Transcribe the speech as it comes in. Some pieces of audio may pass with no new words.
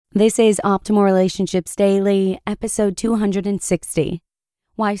This is Optimal Relationships Daily, episode 260.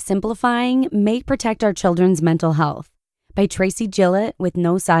 Why Simplifying May Protect Our Children's Mental Health by Tracy Gillett with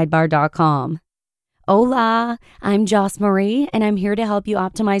NoSidebar.com. Hola, I'm Joss Marie, and I'm here to help you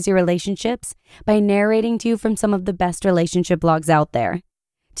optimize your relationships by narrating to you from some of the best relationship blogs out there.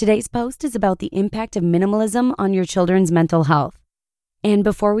 Today's post is about the impact of minimalism on your children's mental health. And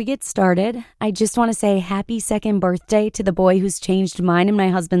before we get started, I just want to say happy second birthday to the boy who's changed mine and my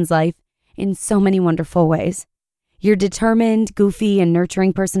husband's life in so many wonderful ways. Your determined, goofy, and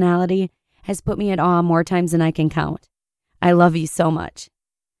nurturing personality has put me at awe more times than I can count. I love you so much.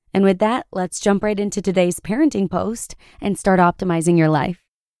 And with that, let's jump right into today's parenting post and start optimizing your life.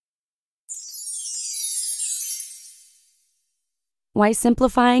 Why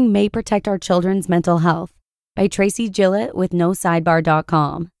Simplifying May Protect Our Children's Mental Health by Tracy Gillett with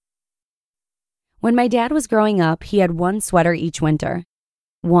NoSidebar.com. When my dad was growing up, he had one sweater each winter.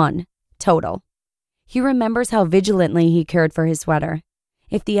 One, total. He remembers how vigilantly he cared for his sweater.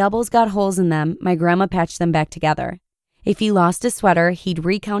 If the elbows got holes in them, my grandma patched them back together. If he lost a sweater, he'd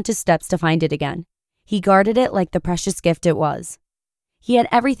recount his steps to find it again. He guarded it like the precious gift it was. He had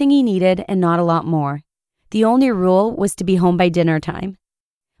everything he needed and not a lot more. The only rule was to be home by dinner time.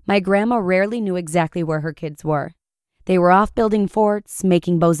 My grandma rarely knew exactly where her kids were. They were off building forts,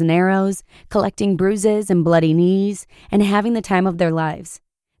 making bows and arrows, collecting bruises and bloody knees, and having the time of their lives.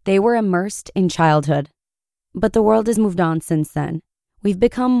 They were immersed in childhood. But the world has moved on since then. We've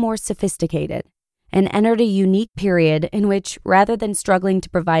become more sophisticated and entered a unique period in which, rather than struggling to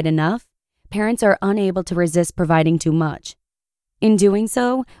provide enough, parents are unable to resist providing too much. In doing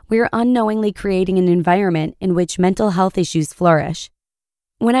so, we are unknowingly creating an environment in which mental health issues flourish.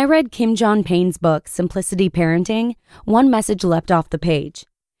 When I read Kim John Payne's book, Simplicity Parenting, one message leapt off the page.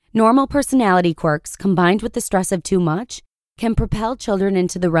 Normal personality quirks combined with the stress of too much can propel children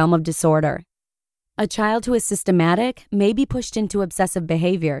into the realm of disorder. A child who is systematic may be pushed into obsessive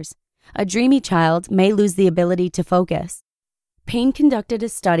behaviors. A dreamy child may lose the ability to focus. Payne conducted a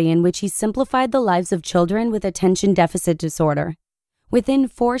study in which he simplified the lives of children with attention deficit disorder. Within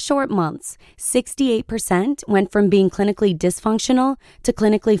 4 short months, 68% went from being clinically dysfunctional to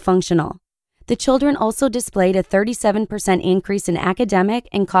clinically functional. The children also displayed a 37% increase in academic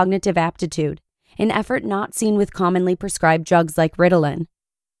and cognitive aptitude, an effort not seen with commonly prescribed drugs like Ritalin.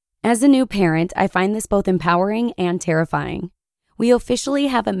 As a new parent, I find this both empowering and terrifying. We officially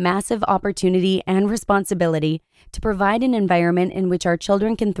have a massive opportunity and responsibility to provide an environment in which our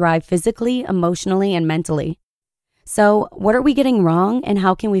children can thrive physically, emotionally, and mentally. So, what are we getting wrong and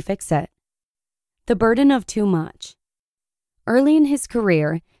how can we fix it? The burden of too much. Early in his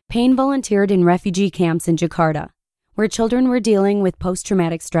career, Payne volunteered in refugee camps in Jakarta, where children were dealing with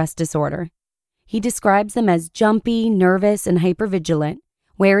post-traumatic stress disorder. He describes them as jumpy, nervous, and hypervigilant,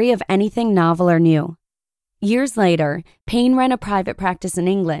 wary of anything novel or new. Years later, Payne ran a private practice in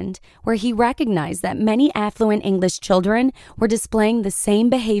England, where he recognized that many affluent English children were displaying the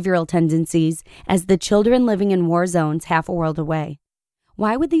same behavioral tendencies as the children living in war zones half a world away.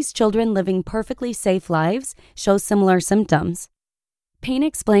 Why would these children living perfectly safe lives show similar symptoms? Payne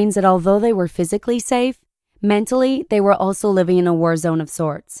explains that although they were physically safe, mentally they were also living in a war zone of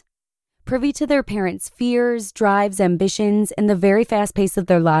sorts. Privy to their parents' fears, drives, ambitions, and the very fast pace of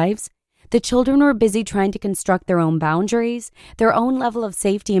their lives, the children were busy trying to construct their own boundaries, their own level of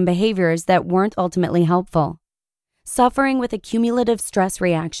safety and behaviors that weren't ultimately helpful. Suffering with a cumulative stress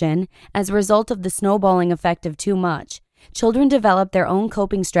reaction as a result of the snowballing effect of too much, children develop their own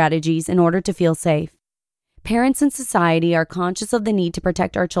coping strategies in order to feel safe. Parents and society are conscious of the need to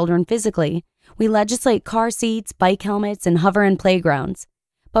protect our children physically. We legislate car seats, bike helmets, and hover in playgrounds.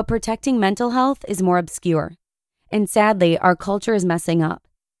 But protecting mental health is more obscure. And sadly, our culture is messing up.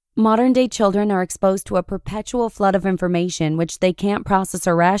 Modern-day children are exposed to a perpetual flood of information which they can't process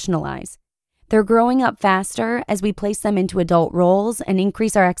or rationalize. They're growing up faster as we place them into adult roles and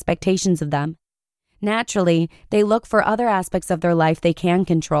increase our expectations of them. Naturally, they look for other aspects of their life they can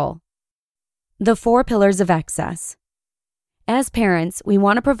control. The 4 pillars of excess. As parents, we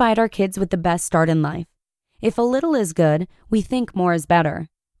want to provide our kids with the best start in life. If a little is good, we think more is better.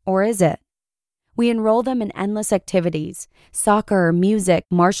 Or is it? We enroll them in endless activities: soccer, music,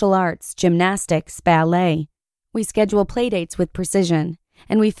 martial arts, gymnastics, ballet. We schedule playdates with precision,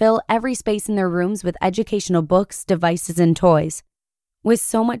 and we fill every space in their rooms with educational books, devices, and toys. With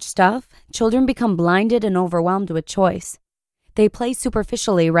so much stuff, children become blinded and overwhelmed with choice. They play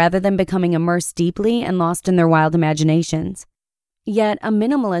superficially rather than becoming immersed deeply and lost in their wild imaginations. Yet, a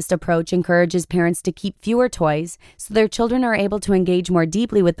minimalist approach encourages parents to keep fewer toys so their children are able to engage more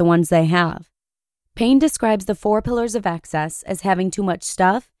deeply with the ones they have. Payne describes the 4 pillars of excess as having too much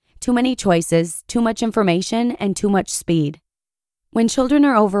stuff, too many choices, too much information, and too much speed. When children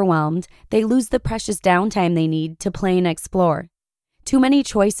are overwhelmed, they lose the precious downtime they need to play and explore. Too many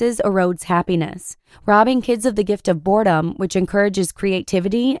choices erodes happiness, robbing kids of the gift of boredom, which encourages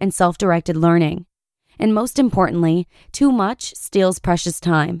creativity and self-directed learning. And most importantly, too much steals precious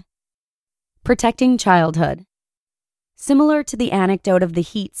time. Protecting childhood. Similar to the anecdote of the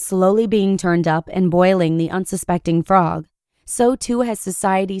heat slowly being turned up and boiling the unsuspecting frog, so too has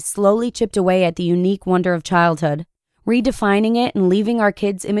society slowly chipped away at the unique wonder of childhood, redefining it and leaving our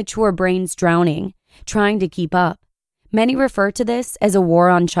kids' immature brains drowning, trying to keep up. Many refer to this as a war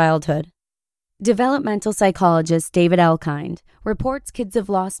on childhood. Developmental psychologist David Elkind reports kids have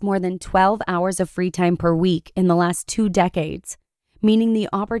lost more than 12 hours of free time per week in the last 2 decades, meaning the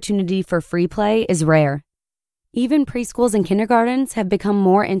opportunity for free play is rare. Even preschools and kindergartens have become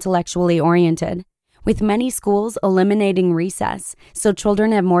more intellectually oriented, with many schools eliminating recess so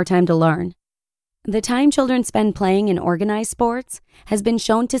children have more time to learn. The time children spend playing in organized sports has been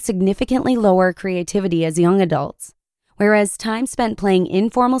shown to significantly lower creativity as young adults, whereas time spent playing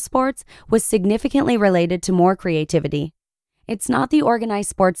informal sports was significantly related to more creativity. It's not the organized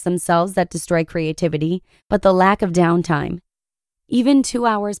sports themselves that destroy creativity, but the lack of downtime. Even 2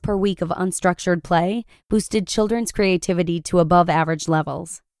 hours per week of unstructured play boosted children's creativity to above average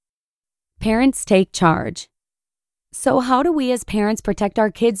levels. Parents take charge. So how do we as parents protect our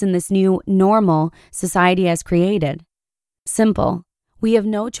kids in this new normal society has created? Simple. We have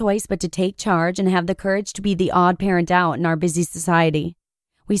no choice but to take charge and have the courage to be the odd parent out in our busy society.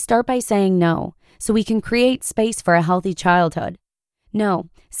 We start by saying no, so we can create space for a healthy childhood. No,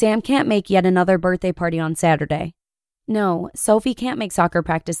 Sam can't make yet another birthday party on Saturday. No, Sophie can't make soccer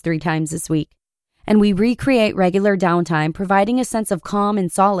practice 3 times this week. And we recreate regular downtime, providing a sense of calm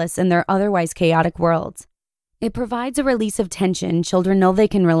and solace in their otherwise chaotic worlds. It provides a release of tension children know they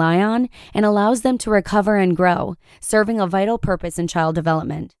can rely on and allows them to recover and grow, serving a vital purpose in child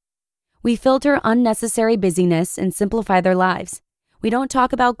development. We filter unnecessary busyness and simplify their lives. We don't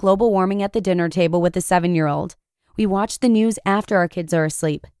talk about global warming at the dinner table with a 7-year-old. We watch the news after our kids are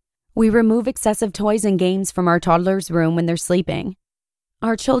asleep. We remove excessive toys and games from our toddler's room when they're sleeping.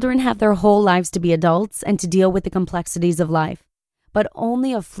 Our children have their whole lives to be adults and to deal with the complexities of life, but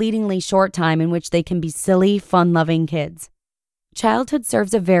only a fleetingly short time in which they can be silly, fun-loving kids. Childhood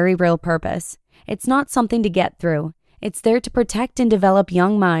serves a very real purpose. It's not something to get through. It's there to protect and develop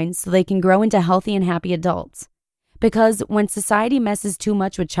young minds so they can grow into healthy and happy adults. Because when society messes too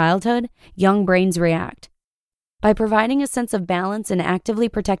much with childhood, young brains react. By providing a sense of balance and actively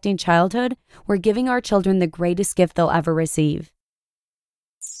protecting childhood, we're giving our children the greatest gift they'll ever receive.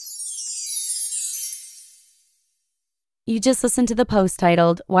 You just listened to the post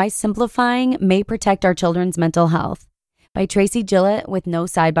titled, Why Simplifying May Protect Our Children's Mental Health by Tracy Gillett with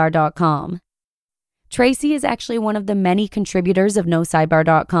NoSidebar.com. Tracy is actually one of the many contributors of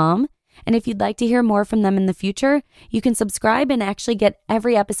NoSidebar.com, and if you'd like to hear more from them in the future, you can subscribe and actually get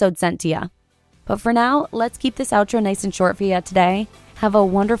every episode sent to you. But for now, let's keep this outro nice and short for you today. Have a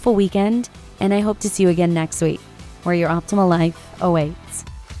wonderful weekend, and I hope to see you again next week, where your optimal life awaits.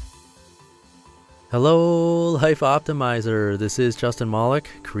 Hello, Life Optimizer. This is Justin Malik,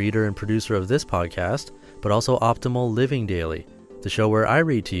 creator and producer of this podcast, but also Optimal Living Daily, the show where I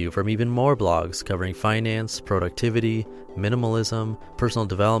read to you from even more blogs covering finance, productivity, minimalism, personal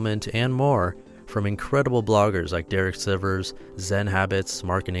development, and more from incredible bloggers like Derek Sivers, Zen Habits,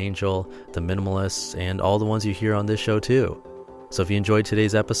 Mark and Angel, The Minimalists, and all the ones you hear on this show too. So if you enjoyed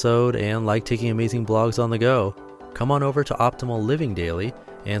today's episode and like taking amazing blogs on the go, come on over to Optimal Living Daily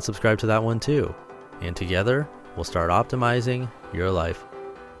and subscribe to that one too. And together, we'll start optimizing your life.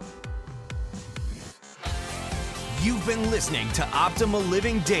 You've been listening to Optimal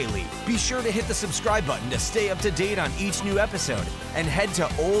Living Daily. Be sure to hit the subscribe button to stay up to date on each new episode. And head to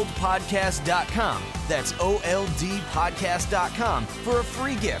oldpodcast.com, that's OLDpodcast.com, for a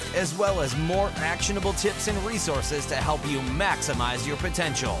free gift as well as more actionable tips and resources to help you maximize your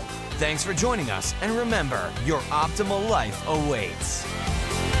potential. Thanks for joining us, and remember, your optimal life awaits.